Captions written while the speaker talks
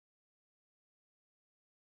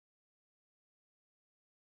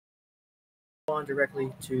On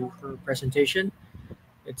directly to her presentation.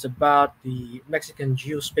 It's about the Mexican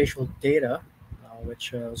geospatial data,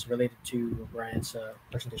 which was related to Brian's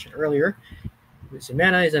presentation earlier. Ms.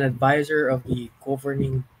 Jimena is an advisor of the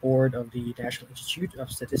governing board of the National Institute of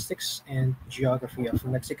Statistics and Geography of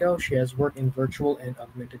Mexico. She has worked in virtual and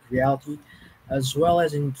augmented reality as well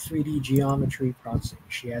as in 3D geometry processing.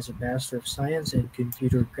 She has a Master of Science in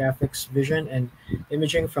Computer Graphics Vision and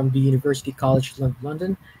Imaging from the University College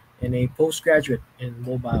London and a postgraduate in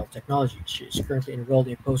mobile technology. She is currently enrolled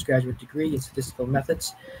in a postgraduate degree in statistical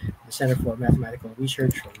methods at the Center for Mathematical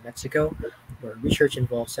Research from Mexico, where research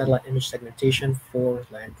involves satellite image segmentation for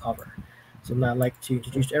land cover. So now I'd like to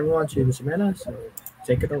introduce everyone to Ms. Jimena, so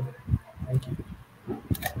take it over. Thank you.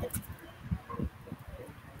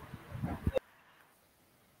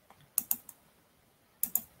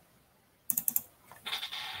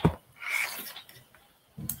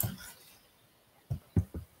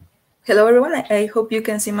 Hello, everyone. I hope you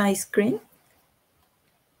can see my screen.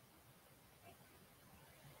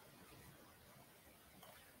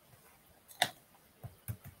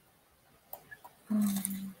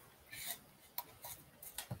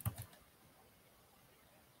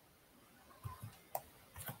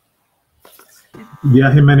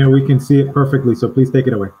 Yeah, Jimena, we can see it perfectly, so please take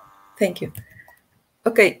it away. Thank you.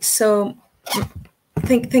 Okay, so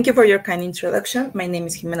thank you for your kind introduction. My name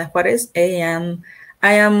is Jimena Juarez, and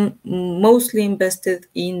I am mostly invested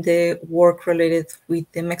in the work related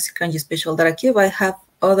with the Mexican Geospatial Data Cube. I have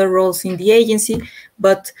other roles in the agency,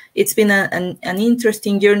 but it's been an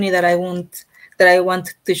interesting journey that I want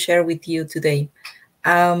to share with you today.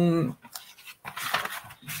 The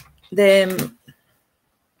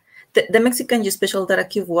Mexican Geospatial Data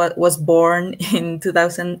Cube was born in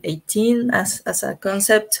 2018 as a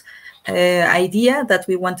concept idea that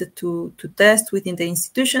we wanted to test within the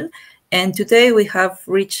institution. And today we have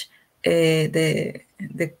reached the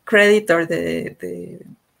credit or the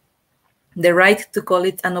right to call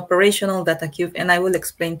it an operational data cube, and I will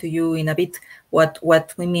explain to you in a bit what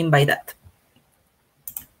we mean by that.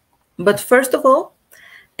 But first of all,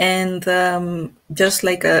 and just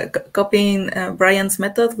like copying Brian's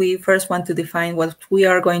method, we first want to define what we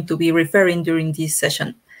are going to be referring during this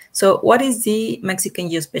session. So what is the Mexican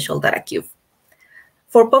Geospatial Data Cube?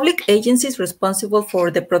 For public agencies responsible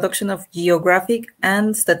for the production of geographic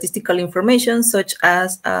and statistical information, such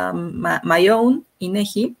as my own,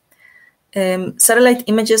 INEGI, satellite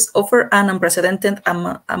images offer an unprecedented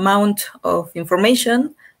amount of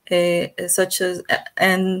information, such as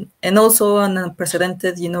and also an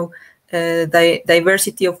unprecedented,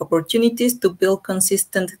 diversity of opportunities to build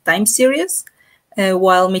consistent time series,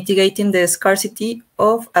 while mitigating the scarcity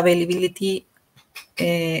of availability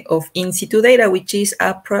of in situ data, which is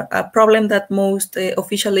a problem that most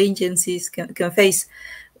official agencies can face,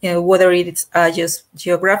 whether it's a just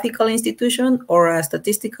geographical institution or a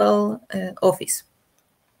statistical office.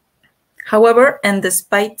 However, and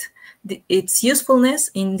despite its usefulness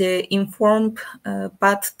in the informed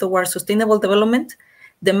path towards sustainable development,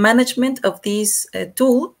 the management of this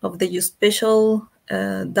tool, of the geospatial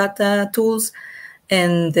data tools,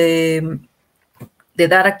 and the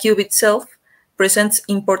data cube itself presents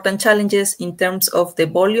important challenges in terms of the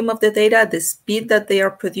volume of the data, the speed that they are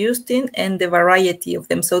produced in, and the variety of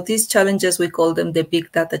them. So these challenges, we call them the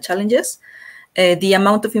big data challenges. The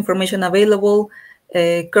amount of information available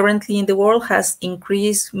currently in the world has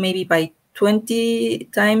increased maybe by 20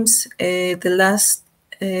 times the last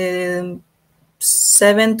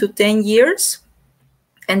 7 to 10 years.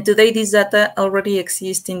 And today this data already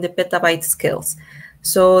exists in the petabyte scales.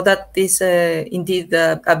 So that is indeed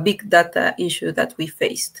a big data issue that we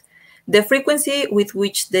faced. The frequency with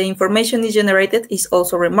which the information is generated is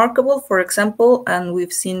also remarkable. For example, and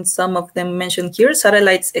we've seen some of them mentioned here,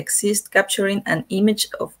 satellites exist capturing an image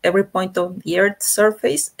of every point on the Earth's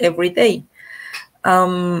surface every day.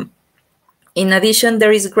 In addition,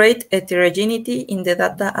 there is great heterogeneity in the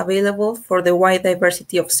data available for the wide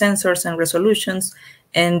diversity of sensors and resolutions,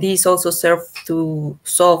 and these also serve to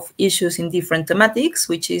solve issues in different thematics,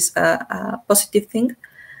 which is a positive thing.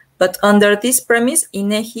 But under this premise,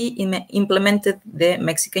 INEGI implemented the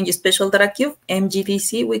Mexican Geospatial Data Cube,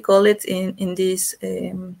 MGDC, we call it in this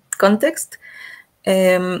context,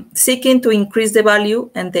 seeking to increase the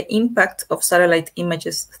value and the impact of satellite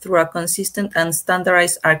images through a consistent and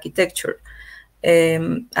standardized architecture.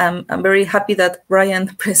 I'm very happy that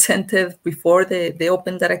Brian presented before the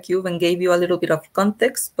Open Data Cube and gave you a little bit of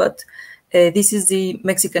context, but this is the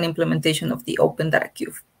Mexican implementation of the Open Data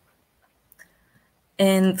Cube.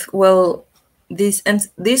 And well, this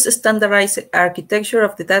standardized architecture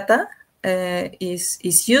of the data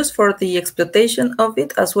is used for the exploitation of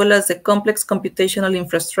it, as well as the complex computational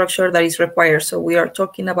infrastructure that is required. So we are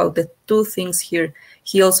talking about the two things here.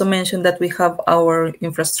 He also mentioned that we have our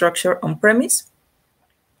infrastructure on premise,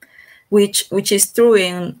 which is true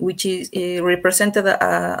and which is represented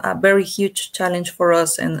a very huge challenge for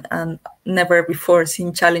us and never before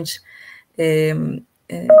seen challenge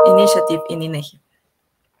initiative in INEGI.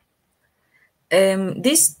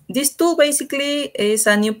 This tool basically is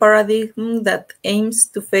a new paradigm that aims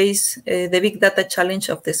to face the big data challenge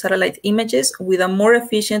of the satellite images with a more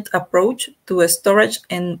efficient approach to storage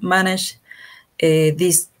and manage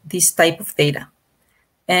this type of data,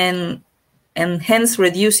 and hence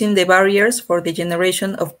reducing the barriers for the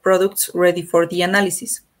generation of products ready for the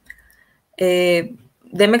analysis. The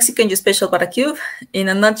Mexican Geospatial Data Cube, in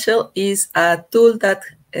a nutshell, is a tool that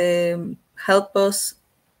helps us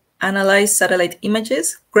analyze satellite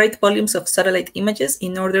images, great volumes of satellite images,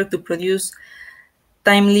 in order to produce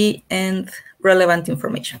timely and relevant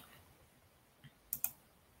information.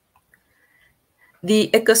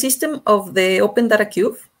 The ecosystem of the Open Data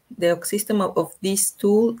Cube, the ecosystem of this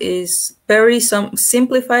tool, is very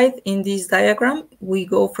simplified in this diagram. We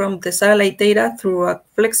go from the satellite data through a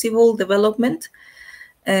flexible development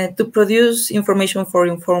to produce information for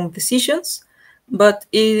informed decisions. But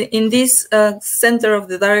in this center of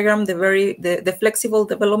the diagram, the flexible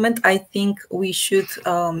development, I think we should,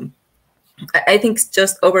 I think it's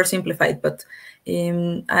just oversimplified, but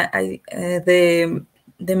the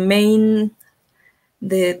main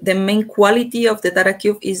quality of the data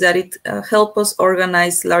cube is that it helps us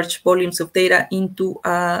organize large volumes of data into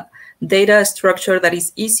a data structure that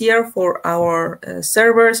is easier for our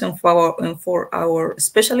servers and for our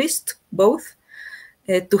specialists both.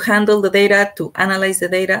 To handle the data, to analyze the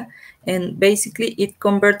data, and basically it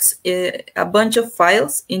converts a bunch of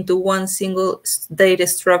files into one single data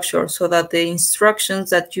structure, so that the instructions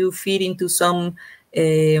that you feed into some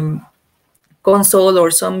console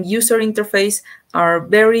or some user interface are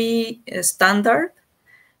very standard,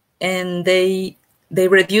 and they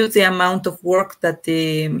reduce the amount of work that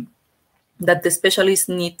the specialist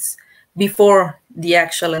needs before the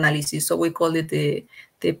actual analysis. So we call it the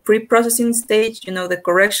pre-processing stage, the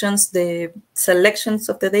corrections, the selections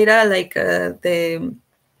of the data, like the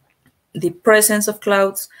presence of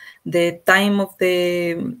clouds, the time of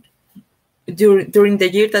during the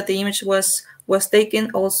year that the image was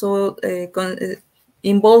taken, also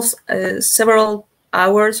involves several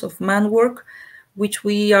hours of man work, which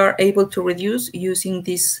we are able to reduce using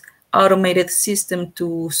this automated system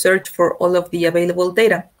to search for all of the available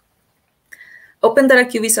data. Open Data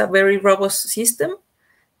Cube is a very robust system.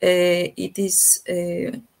 It is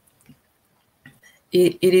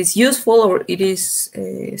useful, or it is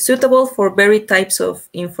suitable for very types of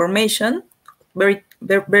information, very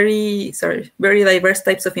diverse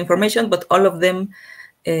types of information, but all of them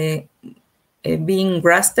being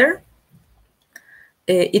raster.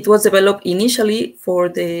 It was developed initially for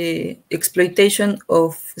the exploitation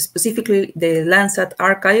of specifically the Landsat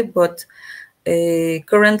archive, but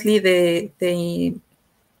currently the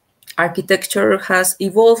architecture has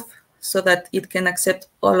evolved so that it can accept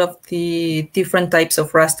all of the different types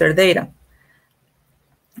of raster data.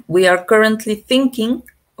 We are currently thinking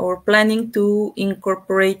or planning to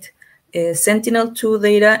incorporate Sentinel-2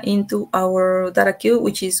 data into our data cube,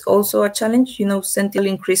 which is also a challenge. Sentinel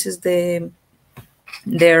increases their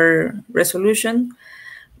resolution,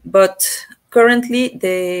 but currently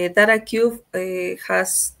the data cube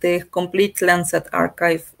has the complete Landsat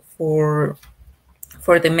archive for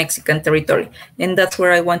the Mexican territory. And that's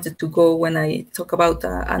where I wanted to go when I talk about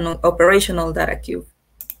an operational data cube.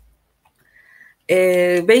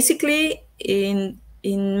 Basically, in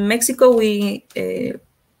Mexico, we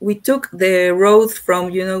took the road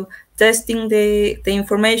from, testing the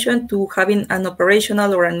information to having an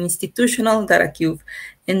operational or an institutional data cube.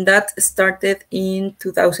 And that started in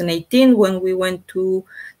 2018 when we went to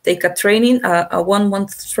take a training, a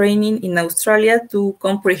 1-month training in Australia to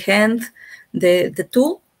comprehend the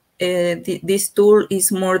tool. This tool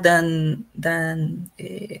is more than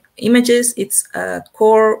images. It's a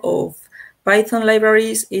core of Python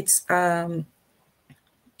libraries. It's a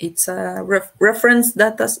reference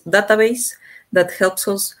database that helps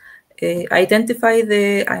us identify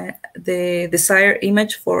the desired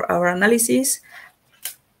image for our analysis.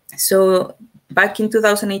 So back in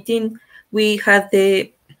 2018, we had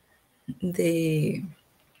the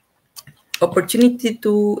opportunity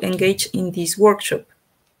to engage in this workshop.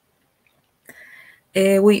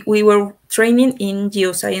 We were training in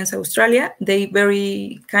Geoscience Australia. They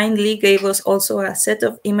very kindly gave us also a set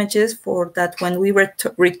of images for that when we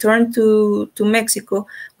returned to Mexico,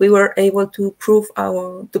 we were able to prove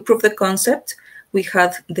the concept. We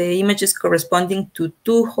had the images corresponding to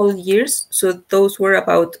 2 whole years. So those were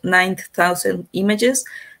about 9,000 images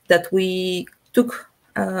that we took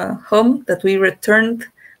home, that we returned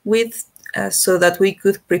with, so that we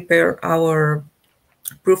could prepare our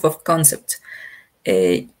proof of concept.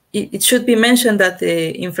 It should be mentioned that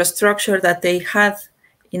the infrastructure that they had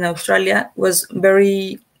in Australia was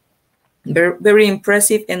very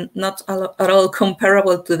impressive and not at all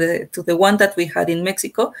comparable to the one that we had in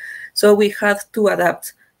Mexico. So we had to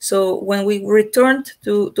adapt. So when we returned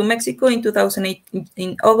to Mexico in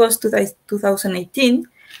August 2018,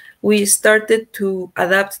 we started to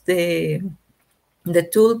adapt the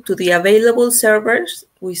tool to the available servers.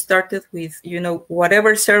 We started with,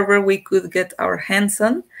 whatever server we could get our hands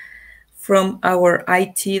on from our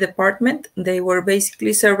IT department. They were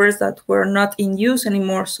basically servers that were not in use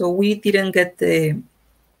anymore, so we didn't get the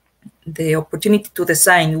opportunity to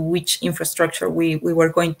design which infrastructure we were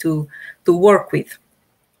going to work with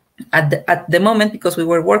at the moment, because we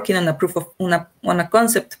were working on a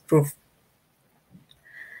concept proof.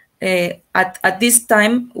 At this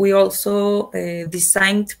time, we also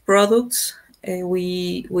designed products.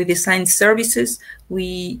 We designed services.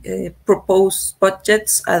 We proposed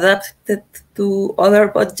budgets adapted to other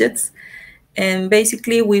budgets. And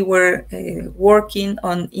basically, we were working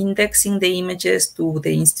on indexing the images to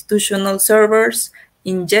the institutional servers,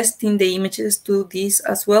 ingesting the images to these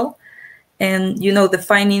as well, and,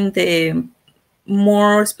 defining the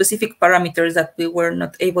more specific parameters that we were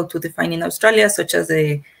not able to define in Australia, such as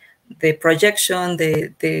the projection,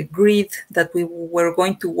 the grid that we were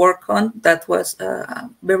going to work on. That was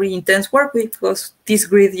very intense work, because this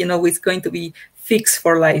grid, is going to be fixed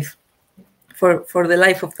for life, for the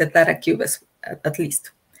life of the data cube at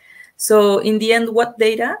least. So in the end, what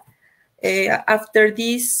data? After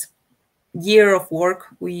this year of work,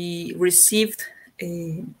 we received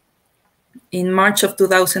in March of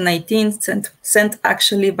 2019, sent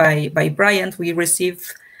actually by Bryant, we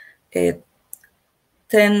received 100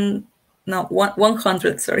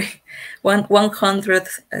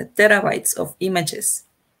 terabytes of images,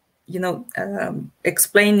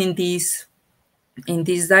 explained in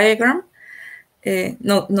this diagram.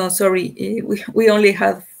 We only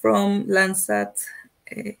had from Landsat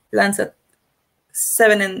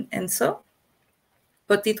 7 and so,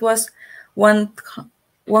 but it was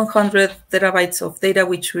 100 terabytes of data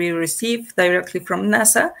which we received directly from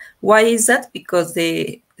NASA. Why is that? Because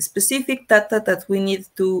the specific data that we need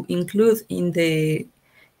to include in the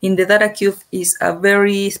data cube is a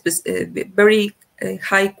very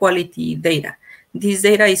high quality data. This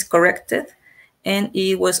data is corrected, and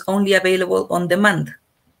it was only available on demand.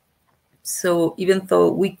 So even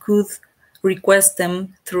though we could request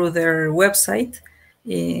them through their website,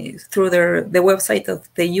 through the website of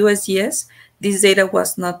the USGS, this data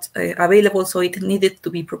was not available, so it needed to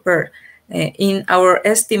be prepared. In our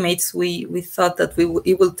estimates, we thought that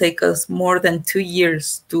it will take us more than 2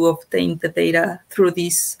 years to obtain the data through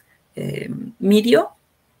this media,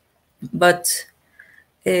 but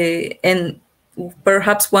and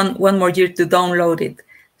perhaps one more year to download it.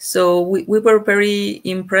 So we were very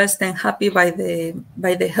impressed and happy by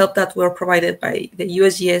the help that were provided by the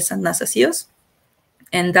USGS and NASA CEOs,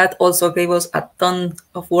 and that also gave us a ton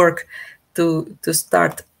of work to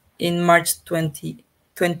start in March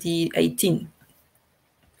 2018.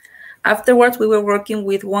 Afterwards, we were working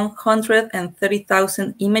with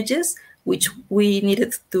 130,000 images, which we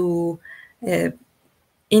needed to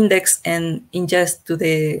index and ingest to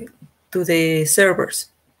the servers.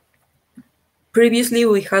 Previously,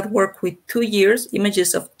 we had worked with 2 years,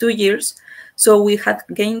 images of 2 years, so we had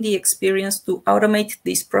gained the experience to automate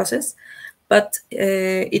this process, but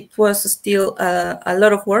it was still a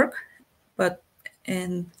lot of work.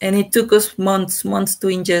 And it took us months to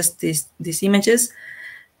ingest these images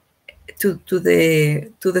to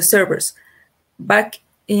the servers. Back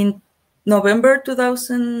in November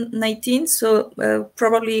 2019, so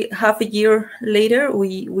probably half a year later,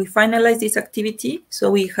 we finalized this activity.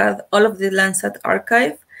 So we had all of the Landsat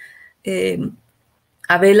archive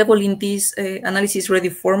available in this analysis ready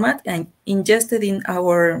format and ingested in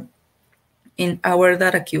our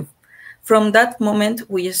data cube. From that moment,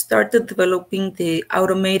 we started developing the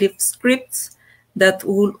automated scripts that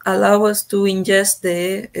will allow us to ingest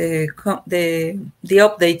the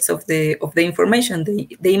updates of the information,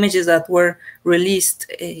 the images that were released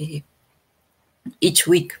each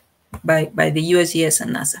week by the USGS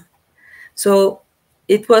and NASA. So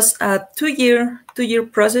It was a two-year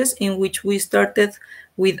process in which we started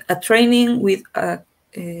with a training, with a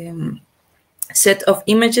set of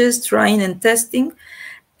images, trying and testing.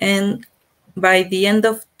 And by the end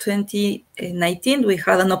of 2019, we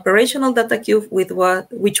had an operational data cube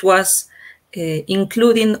which was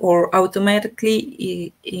including or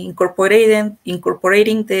automatically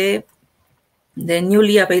incorporating the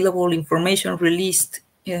newly available information released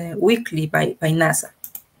weekly by NASA.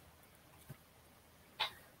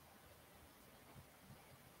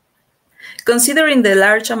 Considering the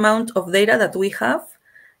large amount of data that we have,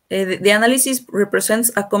 the analysis represents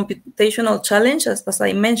a computational challenge, as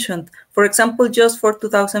I mentioned. For example, just for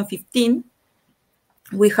 2015,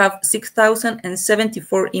 we have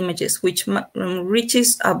 6,074 images, which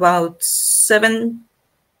reaches about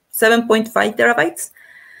 7.5 terabytes.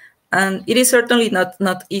 And it is certainly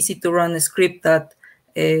not easy to run a script that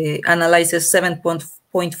analyzes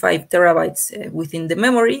 7.5 terabytes within the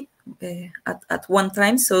memory at one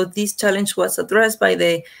time. So this challenge was addressed by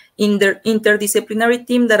the interdisciplinary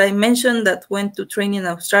team that I mentioned that went to training in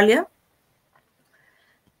Australia,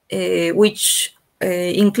 which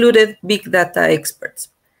included big data experts.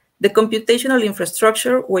 The computational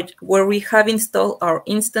infrastructure where we have installed our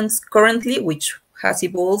instance currently, which has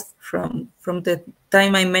evolved from the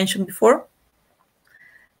time I mentioned before,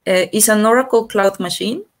 is an Oracle Cloud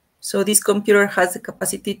machine. So this computer has the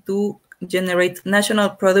capacity to generate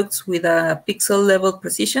national products with a pixel level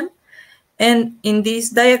precision. And in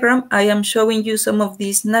this diagram, I am showing you some of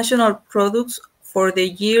these national products for the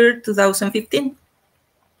year 2015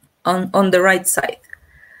 on the right side.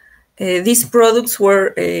 These products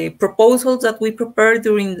were proposals that we prepared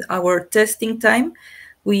during our testing time.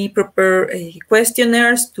 We prepare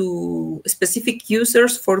questionnaires to specific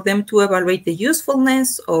users for them to evaluate the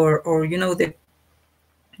usefulness or you know, the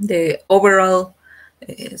overall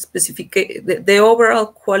the overall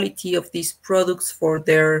quality of these products for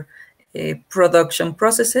their production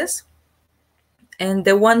processes. And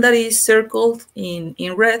the one that is circled in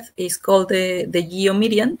red is called the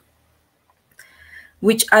geomedian,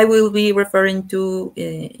 which I will be referring to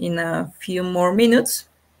in a few more minutes.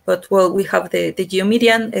 But well, we have the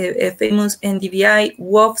geomedian, a famous NDVI,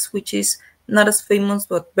 WOFS, which is not as famous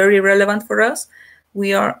but very relevant for us.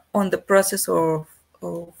 We are on the process of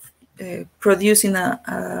producing a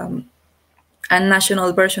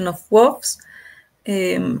national version of WOFS,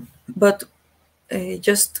 but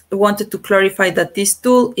just wanted to clarify that this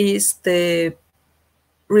tool is the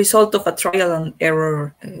result of a trial and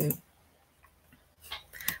error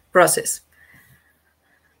process.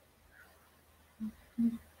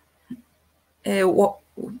 Well,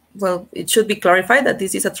 it should be clarified that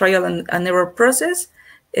this is a trial and error process.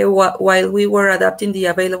 While we were adapting the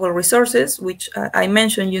available resources, which I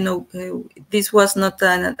mentioned, you know, this was not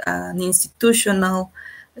an institutional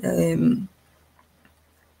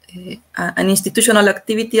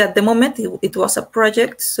activity at the moment. It was a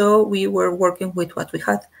project, so we were working with what we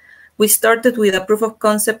had. We started with a proof of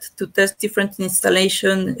concept to test different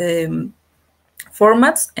installation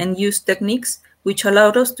formats and use techniques, which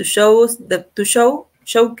allowed us to showcase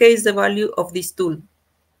the value of this tool,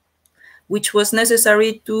 which was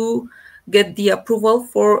necessary to get the approval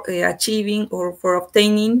for achieving or for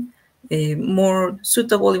obtaining a more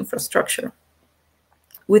suitable infrastructure.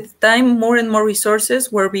 With time, more and more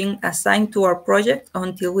resources were being assigned to our project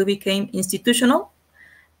until we became institutional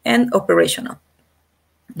and operational.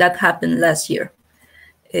 That happened last year,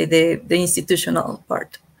 the institutional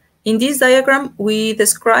part. In this diagram, we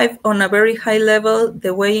describe on a very high level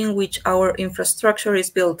the way in which our infrastructure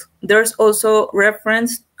is built. There's also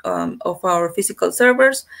reference of our physical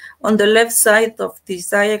servers. On the left side of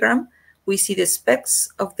this diagram, we see the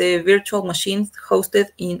specs of the virtual machines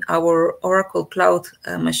hosted in our Oracle Cloud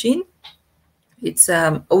machine. It's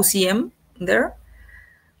OCM there.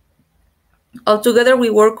 Altogether,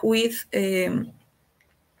 we work with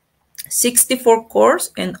 64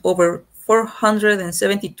 cores and over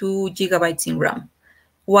 472 gigabytes in RAM.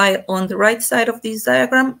 While on the right side of this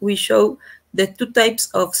diagram, we show the two types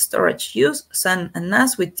of storage used, SAN and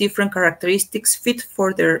NAS, with different characteristics fit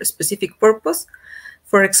for their specific purpose.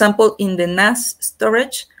 For example, in the NAS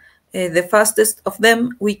storage, the fastest of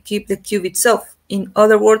them, we keep the cube itself. In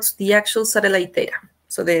other words, the actual satellite data,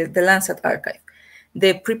 so the Landsat archive.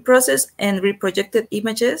 The preprocessed and reprojected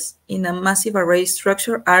images in a massive array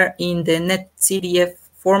structure are in the netcdf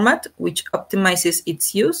format, which optimizes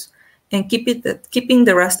its use, and keeping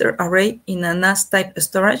the raster array in a NAS type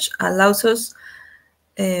storage allows us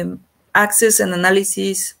access and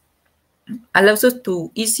analysis, allows us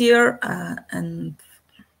to easier and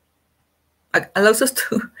allows us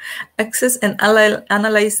to access and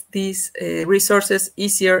analyze these resources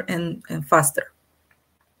easier and faster.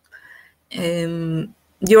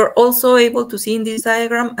 You're also able to see in this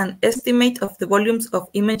diagram an estimate of the volumes of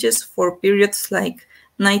images for periods like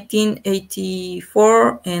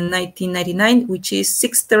 1984 and 1999, which is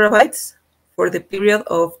 6 terabytes for the period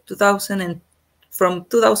of 2000 and from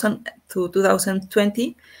 2000 to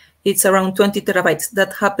 2020. It's around 20 terabytes.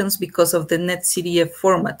 That happens because of the NetCDF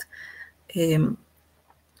format.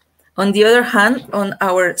 On the other hand, on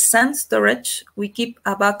our SAN storage, we keep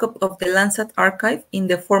a backup of the Landsat archive in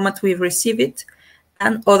the format we receive it,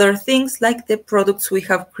 and other things like the products we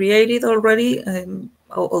have created already,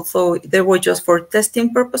 although they were just for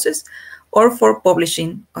testing purposes, or for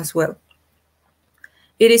publishing as well.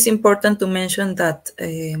 It is important to mention that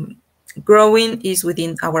growing is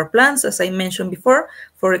within our plans, as I mentioned before.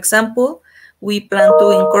 For example, we plan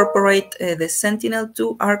to incorporate the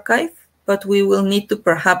Sentinel-2 archive, but we will need to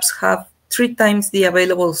perhaps have 3 times the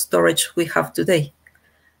available storage we have today.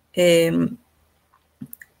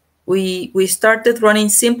 We started running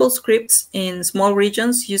simple scripts in small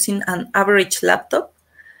regions using an average laptop,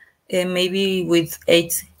 maybe with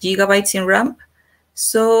 8 gigabytes in RAM.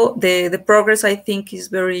 So the progress, I think, is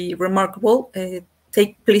very remarkable.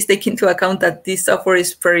 Please take into account that this software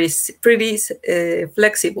is pretty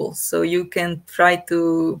flexible, so you can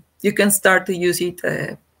start to use it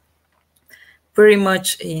pretty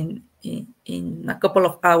much in a couple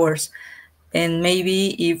of hours. And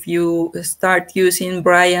maybe if you start using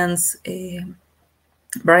Brian's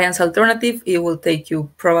alternative, it will take you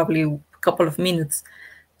probably a couple of minutes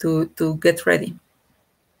to get ready.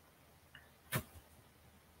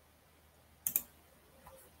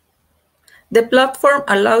 The platform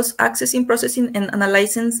allows accessing, processing, and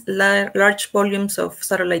analyzing large volumes of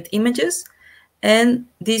satellite images, and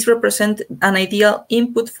these represent an ideal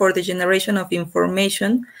input for the generation of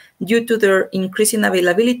information due to their increasing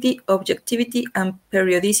availability, objectivity, and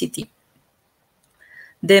periodicity.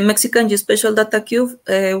 The Mexican Geospatial Data Cube,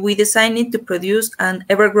 we designed it to produce an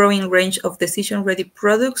ever-growing range of decision-ready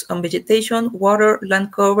products on vegetation, water,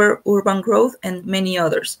 land cover, urban growth, and many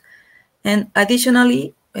others. And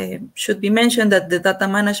additionally, should be mentioned that the data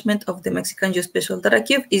management of the Mexican Geospatial Data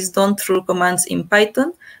Cube is done through commands in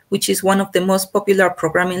Python, which is one of the most popular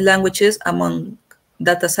programming languages among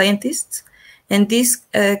data scientists. And this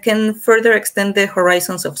can further extend the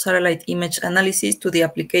horizons of satellite image analysis to the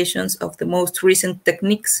applications of the most recent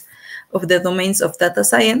techniques of the domains of data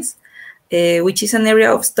science, which is an area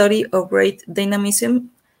of study of great dynamism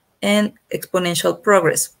and exponential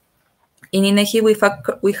progress. In INEGI,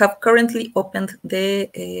 we have currently opened the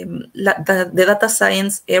data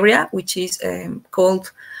science area, which is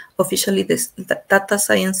called officially the Data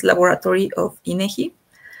Science Laboratory of INEGI.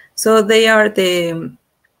 So they are the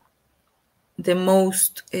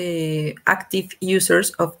most active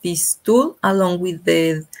users of this tool, along with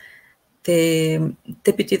the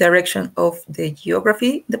deputy direction of the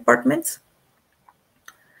geography department.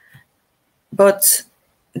 But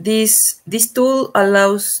this tool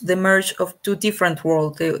allows the merge of 2 different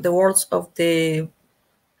worlds, the worlds of the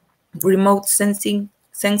remote sensing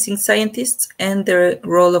scientists and the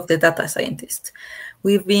role of the data scientist.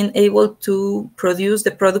 We've been able to produce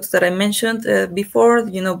the products that I mentioned before,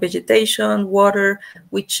 vegetation, water,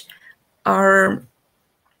 which are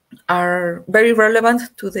very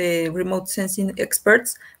relevant to the remote sensing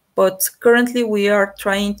experts. But currently we are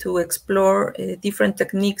trying to explore different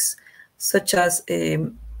techniques such as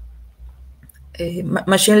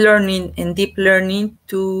machine learning and deep learning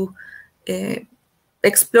to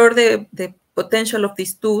explore the potential of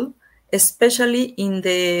this tool, especially in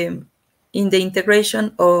the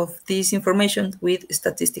integration of this information with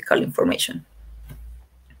statistical information.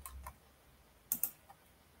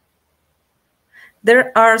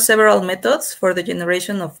 There are several methods for the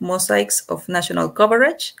generation of mosaics of national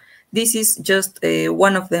coverage. This is just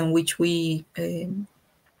one of them, which we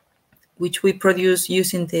produce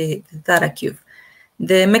using the data cube.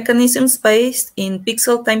 The mechanisms based in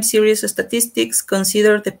pixel time series statistics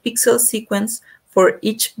consider the pixel sequence for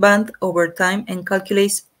each band over time and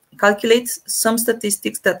calculates some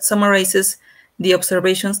statistics that summarizes the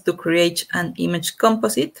observations to create an image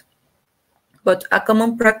composite. But a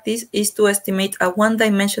common practice is to estimate a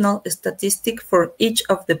one-dimensional statistic for each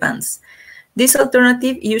of the bands. This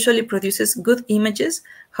alternative usually produces good images.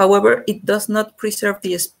 However, it does not preserve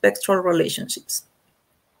the spectral relationships.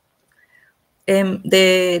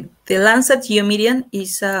 The Landsat GeoMedian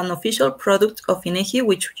is an official product of INEGI,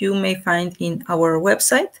 which you may find in our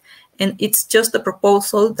website, and it's just a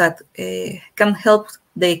proposal that can help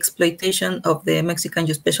the exploitation of the Mexican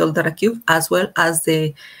Geospatial Data Cube, as well as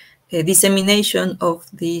the dissemination of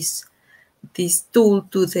this tool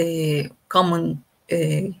to the common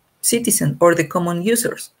citizen or the common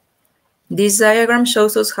users. This diagram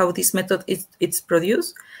shows us how this method is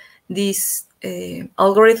produced. This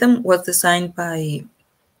algorithm was designed by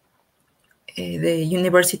the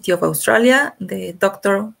University of Australia, the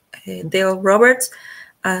Dr. Dale Roberts,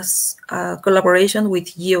 as a collaboration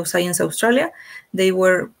with Geoscience Australia. They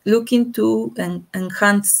were looking to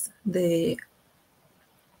enhance the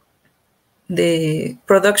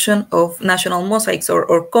production of national mosaics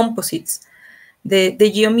or composites. The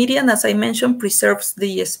geomedian, as I mentioned, preserves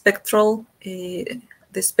the spectral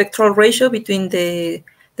ratio between the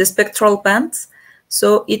spectral bands,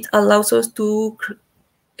 so it allows us to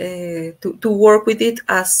work with it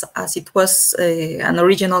as it was an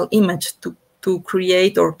original image, to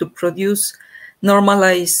create or to produce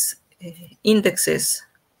normalized indexes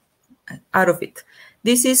out of it.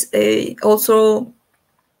 This is also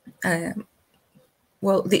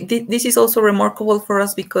this is also remarkable for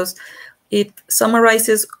us because it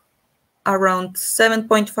summarizes around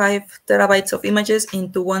 7.5 terabytes of images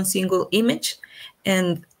into one single image,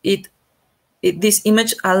 and this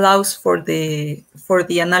image allows for the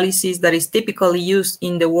analysis that is typically used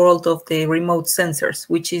in the world of the remote sensors,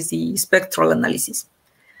 which is the spectral analysis.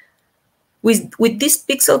 With these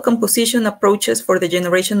pixel composition approaches for the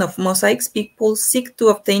generation of mosaics, people seek to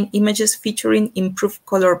obtain images featuring improved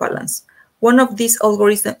color balance. One of these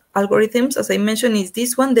algorithms, as I mentioned, is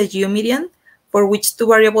this one, the geomedian, for which two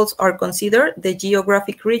variables are considered: the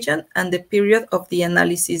geographic region and the period of the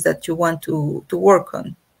analysis that you want to work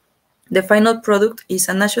on. The final product is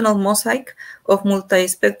a national mosaic of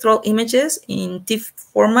multispectral images in TIFF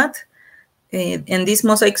format, and these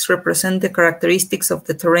mosaics represent the characteristics of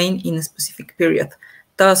the terrain in a specific period.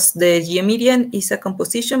 Thus, the geomedian is a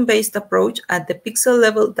composition-based approach at the pixel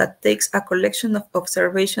level that takes a collection of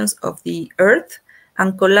observations of the Earth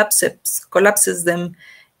and collapses them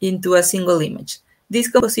into a single image. This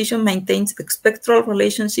composition maintains spectral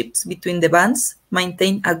relationships between the bands,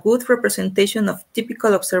 maintain a good representation of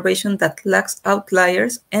typical observation that lacks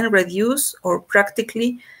outliers, and reduce or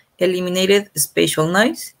practically eliminated spatial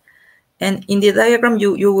noise. And in the diagram,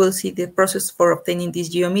 you will see the process for obtaining this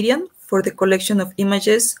geomedian for the collection of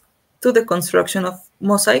images to the construction of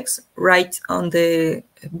mosaics right on the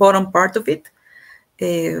bottom part of it,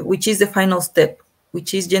 which is the final step,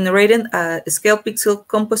 which is generating a scale pixel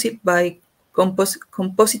composite by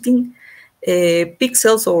compositing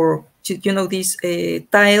pixels, or these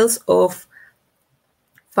tiles of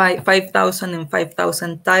 5,000 and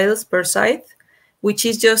 5,000 tiles per site, which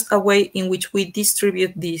is just a way in which we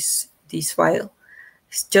distribute this file.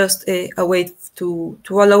 It's just a way to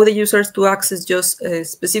allow the users to access just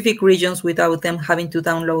specific regions without them having to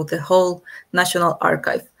download the whole national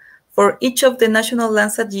archive. For each of the national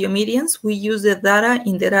Landsat geomedians, we use the data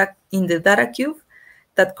in the data cube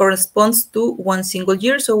that corresponds to one single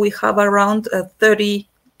year. So we have around 30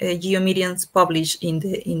 geomedians published in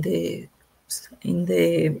the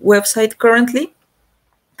website currently,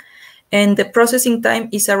 and the processing time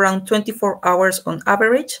is around 24 hours on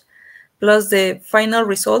average. Plus the final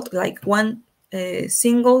result, like one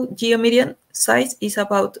single geomedian size, is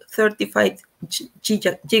about 35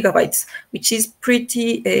 gigabytes, which is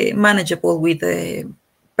pretty manageable with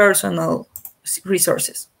personal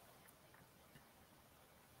resources.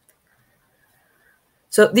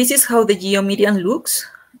 So this is how the geomedian looks.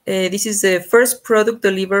 This is the first product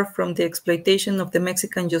delivered from the exploitation of the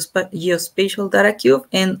Mexican Geospatial Data Cube,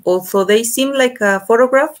 and although they seem like a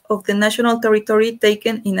photograph of the national territory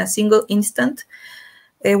taken in a single instant,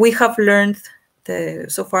 we have learned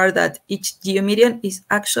so far that each geomedian is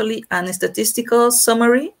actually a statistical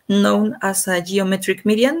summary known as a geometric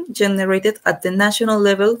median generated at the national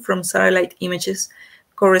level from satellite images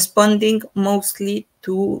corresponding mostly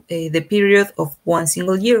to the period of one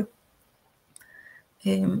single year.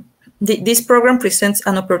 This program presents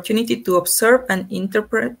an opportunity to observe and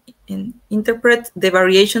interpret the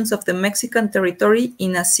variations of the Mexican territory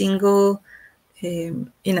in a single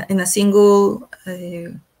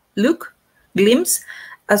glimpse,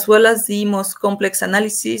 as well as the most complex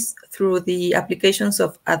analysis through the applications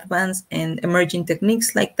of advanced and emerging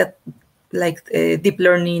techniques like deep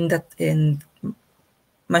learning and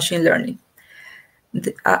machine learning.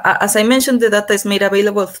 As I mentioned, the data is made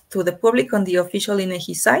available to the public on the official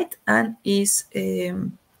INEGI site, and is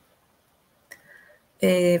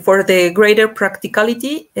for the greater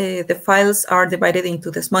practicality, the files are divided into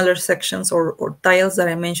the smaller sections or tiles that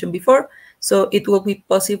I mentioned before, so it will be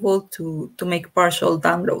possible to make partial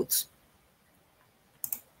downloads.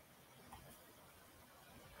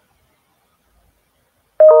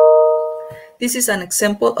 This is an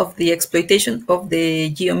example of the exploitation of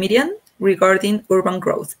the geomedian regarding urban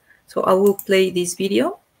growth. So I will play this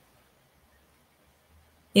video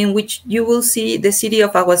in which you will see the city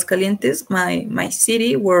of Aguascalientes, my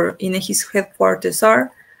city, where INEGI's headquarters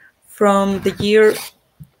are, from the year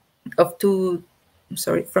of 2000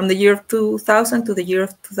 to the year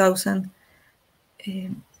of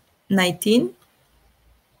 2019.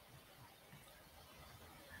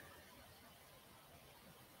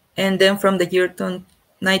 And then from the year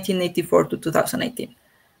 1984 to 2018.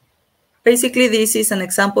 Basically, this is an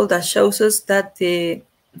example that shows us that the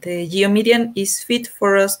geomedian is fit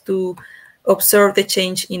for us to observe the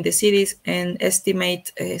change in the cities and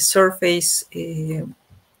estimate surface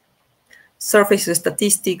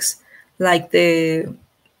statistics like the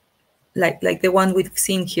one we've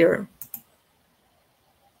seen here.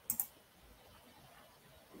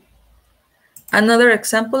 Another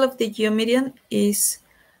example of the geomedian is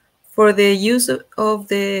for the use of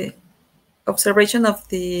the observation of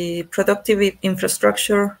the productive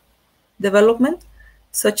infrastructure development,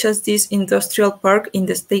 such as this industrial park in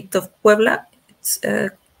the state of Puebla. It's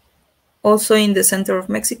also in the center of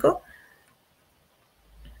Mexico.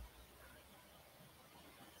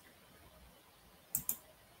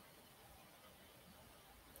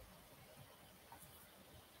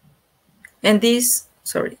 And this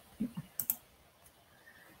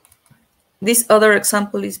other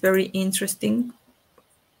example is very interesting.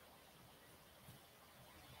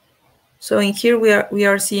 So in here we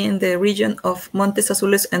are seeing the region of Montes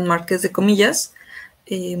Azules and Marqués de Comillas.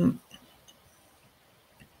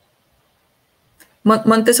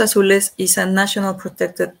 Montes Azules is a national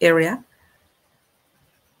protected area,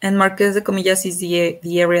 and Marqués de Comillas is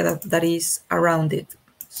the area that is around it.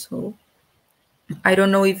 So I don't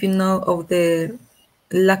know if you know of the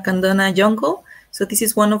La Candona jungle. So this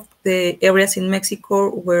is one of the areas in Mexico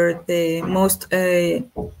where the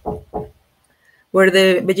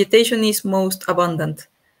vegetation is most abundant.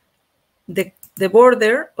 The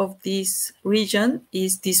border of this region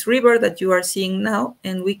is this river that you are seeing now,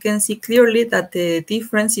 and we can see clearly that the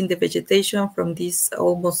difference in the vegetation from this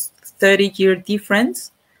almost 30-year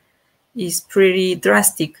difference is pretty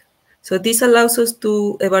drastic. So this allows us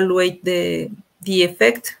to evaluate the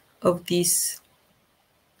effect of this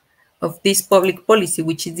public policy,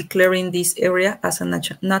 which is declaring this area as a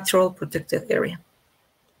natural protected area.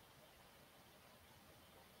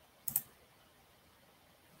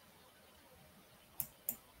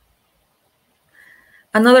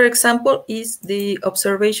 Another example is the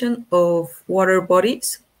observation of water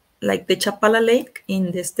bodies, like the Chapala Lake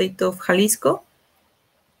in the state of Jalisco.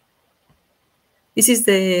 This is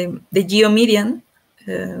the geomedian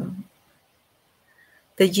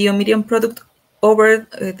product over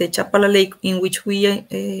the Chapala Lake, in which we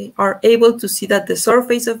are able to see that the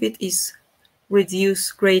surface of it is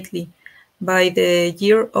reduced greatly. By the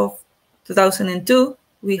year of 2002,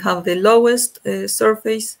 we have the lowest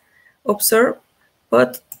surface observed,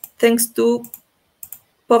 but thanks to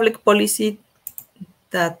public policy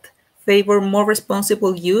that favor more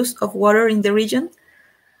responsible use of water in the region,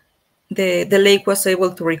 the lake was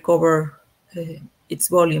able to recover its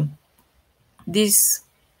volume. This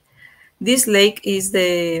lake is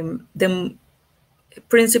the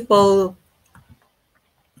principal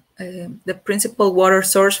water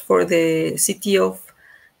source for the city of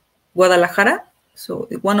Guadalajara, so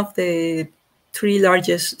one of the 3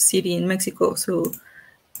 largest cities in Mexico. So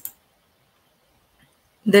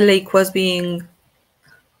the lake was being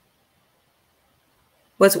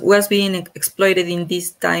exploited in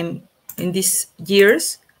these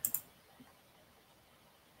years,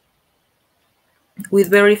 with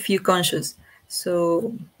very few conscious,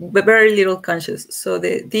 so very little conscious. So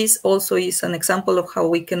this also is an example of how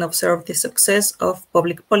we can observe the success of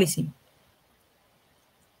public policy.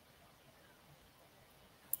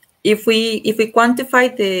 If we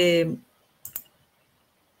quantify the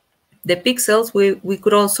pixels, we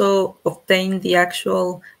could also obtain the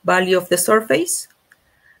actual value of the surface,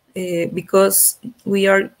 because we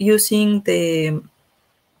are using the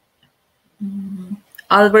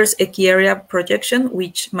Albers-Equierria projection,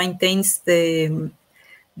 which maintains the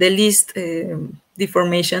least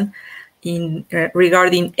deformation in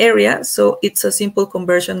regarding area. So it's a simple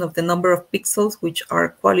conversion of the number of pixels which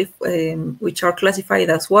are classified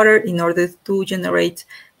as water in order to generate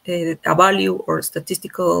a value or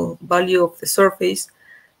statistical value of the surface.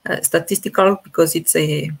 Statistical because it's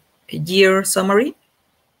a year summary.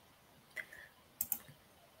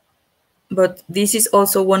 But this is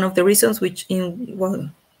also one of the reasons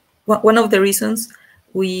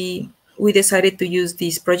we decided to use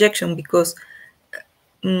this projection, because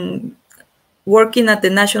working at the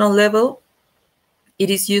national level, it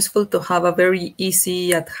is useful to have a very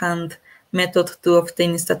easy at hand method to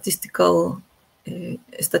obtain statistical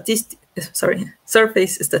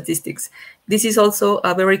surface statistics. This is also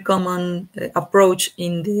a very common approach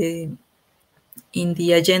in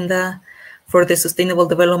the agenda for the sustainable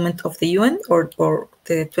development of the UN or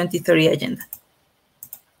the 2030 agenda.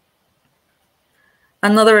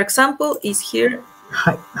 Another example is here.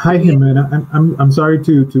 Hi, Jimena. I'm sorry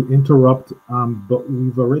to interrupt, but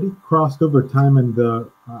we've already crossed over time, and the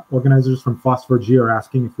organizers from FOSS4G are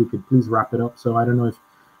asking if we could please wrap it up. So I don't know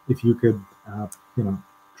if you could,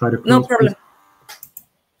 try to close. No problem. Please.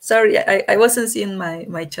 Sorry, I wasn't seeing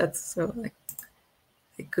my chat, so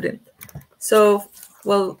I couldn't. So,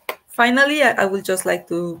 well, finally, I would just like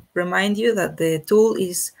to remind you that the tool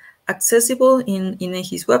is accessible in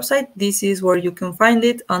INEGI's website. This is where you can find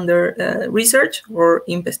it under research or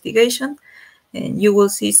investigation, and you will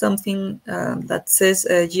see something that says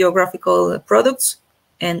geographical products,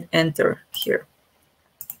 and enter here.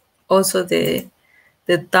 Also, the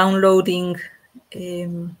downloading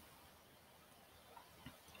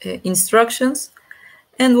instructions.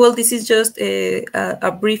 And well, this is just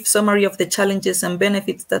a brief summary of the challenges and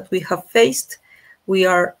benefits that we have faced. We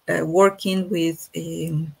are working with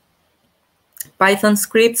Python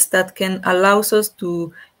scripts that can allow us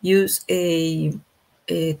to use a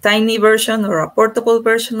tiny version or a portable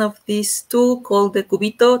version of this tool called the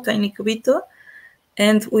Cubito, Tiny Cubito.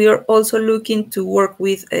 And we are also looking to work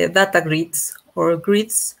with data grids or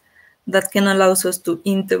grids that can allow us to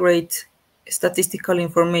integrate statistical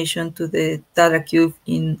information to the data cube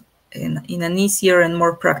in an easier and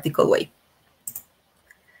more practical way.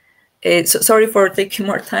 So sorry for taking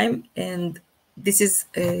more time, and this is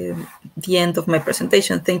the end of my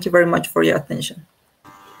presentation. Thank you very much for your attention.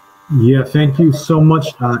 Yeah, thank you so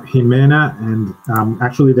much, Jimena. And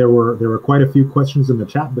actually, there were quite a few questions in the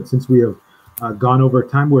chat, but since we have gone over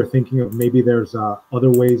time, we're thinking of maybe there's other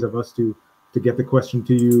ways of us to get the questions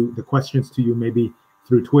to you, maybe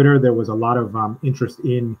through Twitter. There was a lot of interest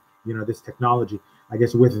in this technology. I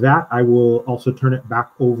guess with that, I will also turn it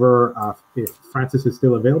back over if Francis is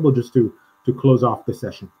still available, just to close off the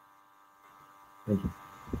session. Thank you.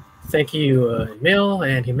 Thank you, Emil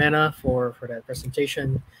and Jimena, for that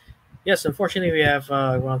presentation. Yes, unfortunately, we have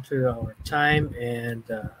gone through our time, and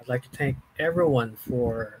I'd like to thank everyone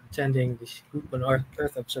for attending this Group on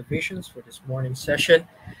Earth Observations for this morning session.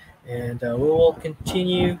 And we will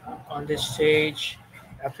continue on this stage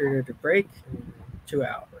after the break in 2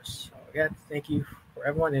 hours. So again, thank you for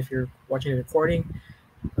everyone. If you're watching the recording,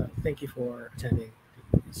 thank you for attending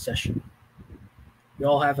the session. You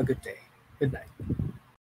all have a good day. Good night.